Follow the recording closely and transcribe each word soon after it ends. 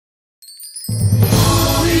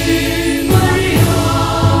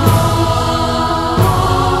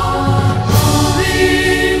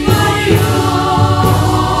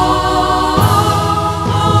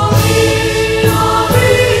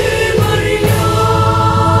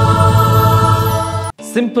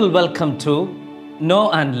Simple welcome to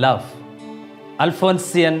Know and Love.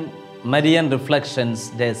 Alphonsian Marian Reflections,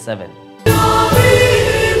 Day 7.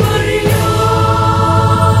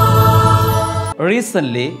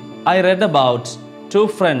 Recently, I read about two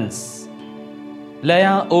friends,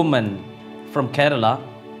 Leya Oommen from Kerala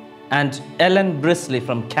and Ellen Brisley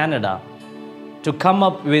from Canada, to come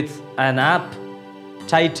up with an app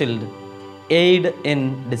titled A.I.D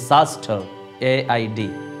in Disaster,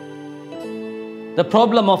 A.I.D. The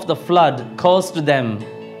problem of the flood caused them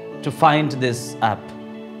to find this app.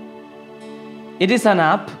 It is an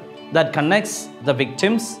app that connects the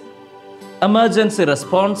victims, emergency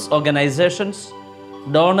response organizations,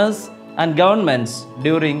 donors, and governments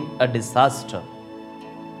during a disaster.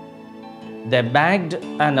 They bagged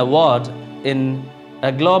an award in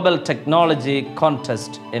a global technology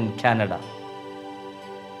contest in Canada.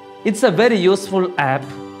 It's a very useful app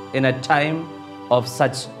in a time of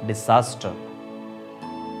such disaster.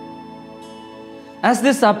 As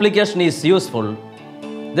this application is useful,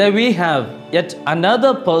 there we have yet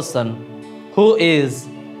another person who is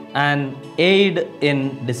an aid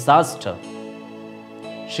in disaster.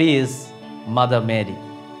 She is Mother Mary.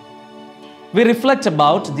 We reflect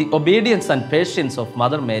about the obedience and patience of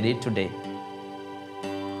Mother Mary today.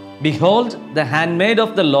 Behold, the handmaid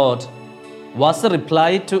of the Lord was a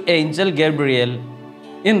reply to Angel Gabriel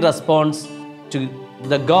in response to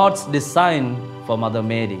the God's design for Mother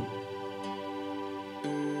Mary.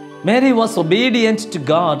 Mary was obedient to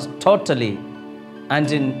God totally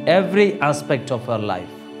and in every aspect of her life.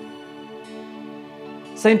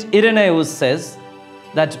 Saint Iranaeus says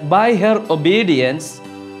that by her obedience,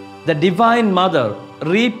 the Divine Mother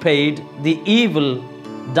repaid the evil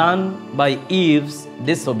done by Eve's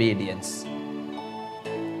disobedience.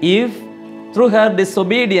 Eve, through her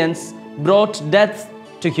disobedience, brought death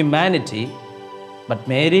to humanity, but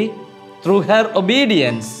Mary, through her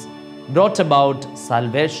obedience, brought about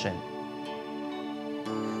salvation.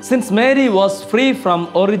 Since Mary was free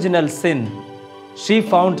from original sin, she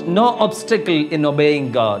found no obstacle in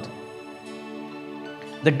obeying God.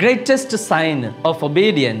 The greatest sign of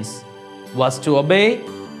obedience was to obey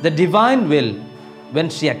the divine will when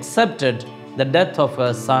she accepted the death of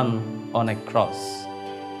her Son on a cross.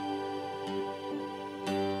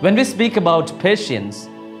 When we speak about patience,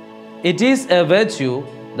 it is a virtue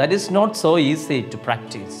that is not so easy to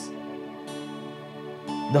practice.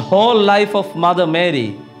 The whole life of Mother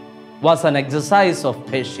Mary was an exercise of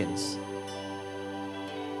patience.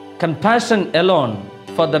 Compassion alone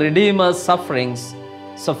for the Redeemer's sufferings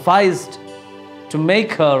sufficed to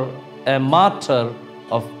make her a martyr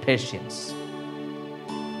of patience.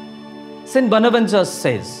 Saint Bonaventure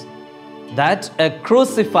says that a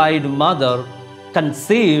crucified mother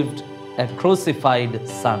conceived a crucified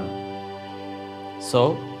son.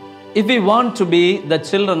 So, if we want to be the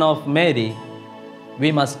children of Mary, we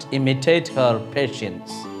must imitate her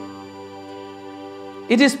patience.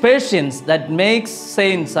 It is patience that makes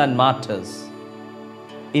saints and martyrs.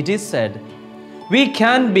 It is said, we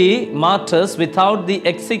can be martyrs without the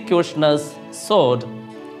executioner's sword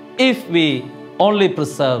if we only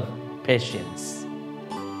preserve patience.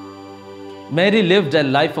 Mary lived a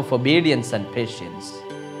life of obedience and patience.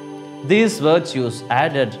 These virtues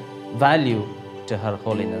added value to her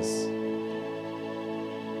holiness.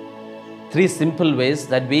 3 simple ways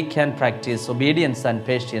that we can practice obedience and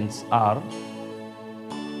patience are: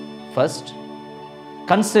 first,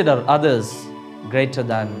 consider others greater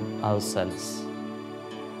than ourselves.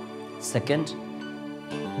 Second,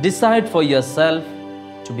 decide for yourself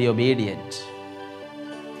to be obedient.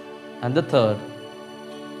 And the third,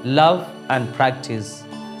 love and practice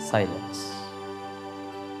silence.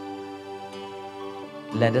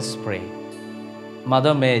 Let us pray.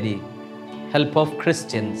 Mother Mary, help of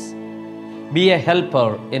Christians, be a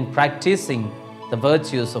helper in practicing the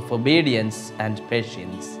virtues of obedience and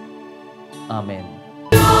patience. Amen.